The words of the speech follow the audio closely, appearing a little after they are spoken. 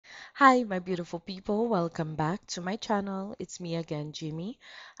Hi, my beautiful people. Welcome back to my channel. It's me again, Jimmy,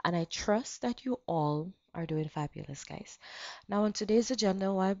 and I trust that you all are doing fabulous, guys. Now, on today's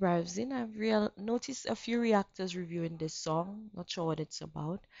agenda, while browsing, I've noticed a few reactors reviewing this song. Not sure what it's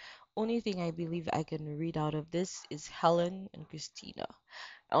about. Only thing I believe I can read out of this is Helen and Christina.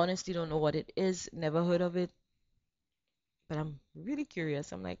 I honestly don't know what it is, never heard of it, but I'm really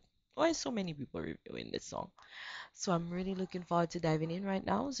curious. I'm like, why so many people reviewing this song? So I'm really looking forward to diving in right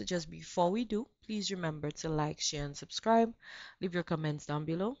now. So just before we do, please remember to like, share, and subscribe. Leave your comments down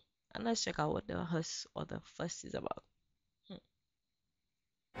below. And let's check out what the huss or the fuss is about.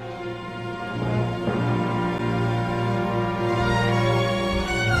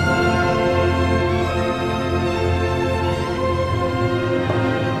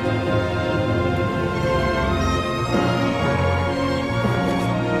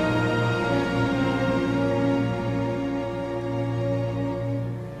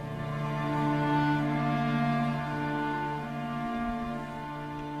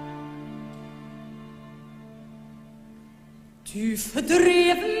 Du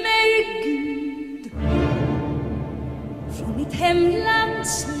fördrev mig, Gud, från mitt hemland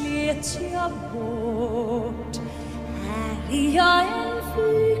slet jag bort. Här är jag en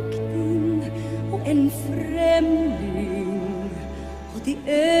flykting och en främling, och det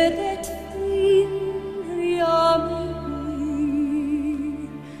ödet finner jag mig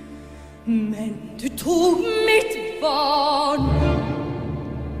i. Men du tog mitt barn,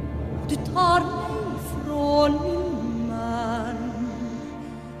 och du tar mig från min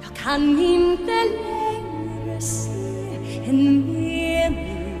kan inte längre se en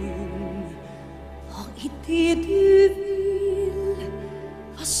mening. Vad är det du vill?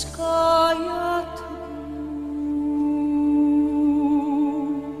 Vad ska jag tro?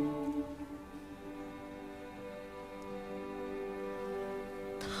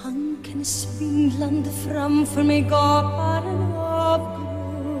 Tanken är svindlande, framför mig gapar en avgrund.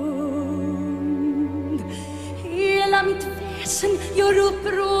 Hela mitt väsen gör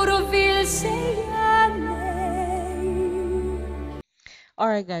uppror och vill säga nej.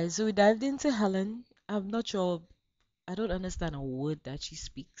 Alright guys, so we dived into Helen. I'm not sure, I don't understand a word that she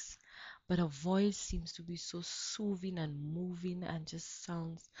speaks, but her voice seems to be so soothing and moving and just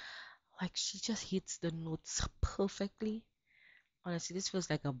sounds like she just hits the notes perfectly. Honestly, this feels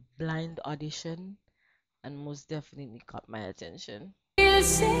like a blind audition and most definitely caught my attention. Vill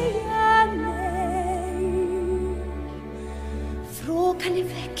säga nej. Frågan är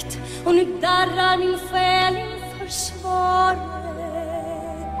väckt och nu darrar min själ inför svaret.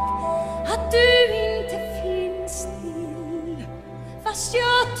 Att du inte finns till, fast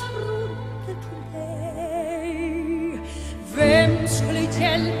jag trodde på dig. Vem skulle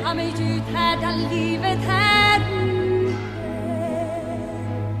hjälpa mig uthärda livet här ute?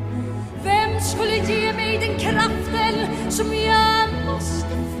 Vem skulle ge mig den kraften som jag måste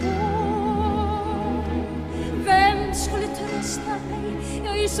få? Vem skulle trösta mig?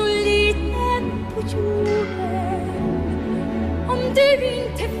 Jag är så liten på jorden. Om du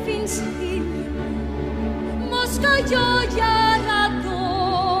inte finns till, vad ska jag göra då?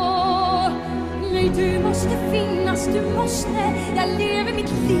 Nej, du måste finnas, du måste. Jag lever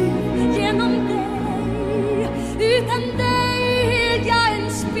mitt liv genom dig. Utan dig är jag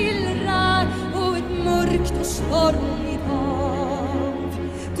en spillra och ett mörkt och stormigt hav.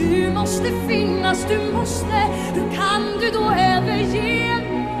 Du måste finnas, du måste. Hur kan du då överge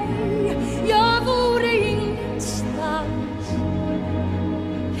mig? Jag vore ingenstans.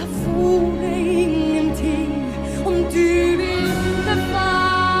 Jag vore ingenting om du inte fanns.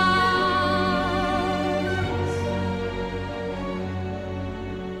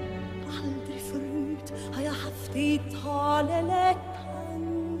 Aldrig förut har jag haft det i tal eller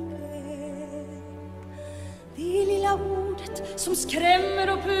tanke. Det lilla ordet som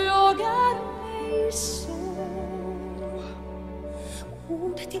skrämmer och plågar mig så.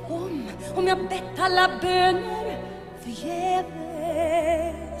 Ordet är om jag bett alla böner förgäves.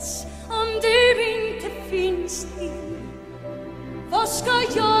 Om du inte finns till, vad ska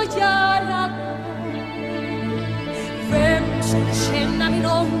jag göra då? Vem skulle känna min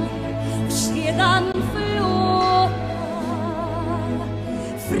ånger och sedan förlåta?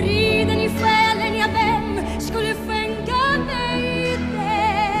 Friden i själen, ja, vem skulle skänka mig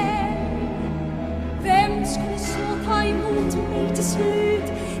den? Vem skulle så ta emot mig till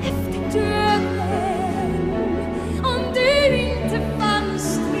slut efter döden? Om du inte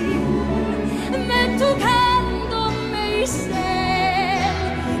fanns till, men tog hand om mig sen.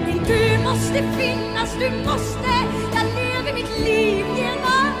 Nej, du måste finnas, du måste. Jag lever mitt liv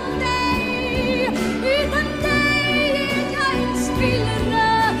genom dig. Utan dig är jag en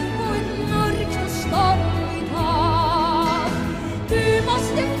spillra och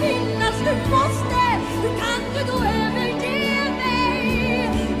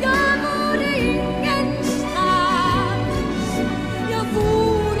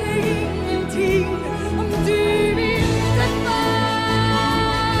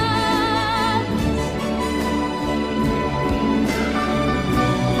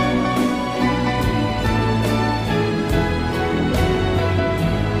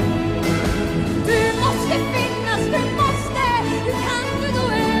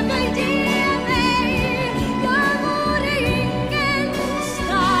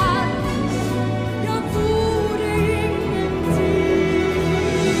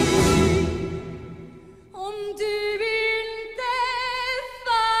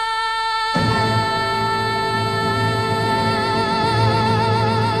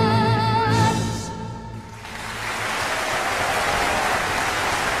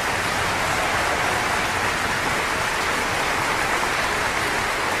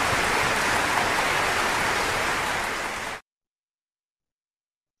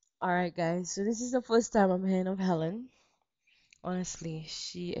Alright, guys, so this is the first time I'm hearing of Helen. Honestly,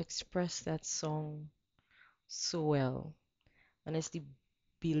 she expressed that song so well. Honestly,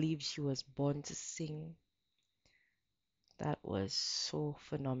 believe she was born to sing. That was so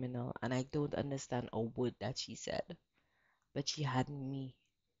phenomenal. And I don't understand a word that she said, but she had me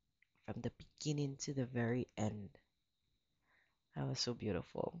from the beginning to the very end. That was so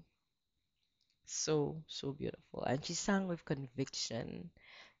beautiful. So, so beautiful. And she sang with conviction.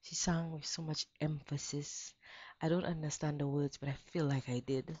 She sang with so much emphasis. I don't understand the words, but I feel like I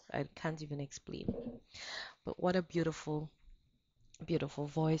did. I can't even explain. But what a beautiful, beautiful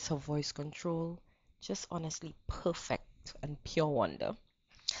voice. Her voice control. Just honestly perfect and pure wonder.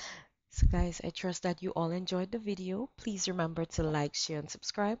 So, guys, I trust that you all enjoyed the video. Please remember to like, share, and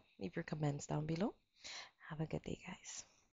subscribe. Leave your comments down below. Have a good day, guys.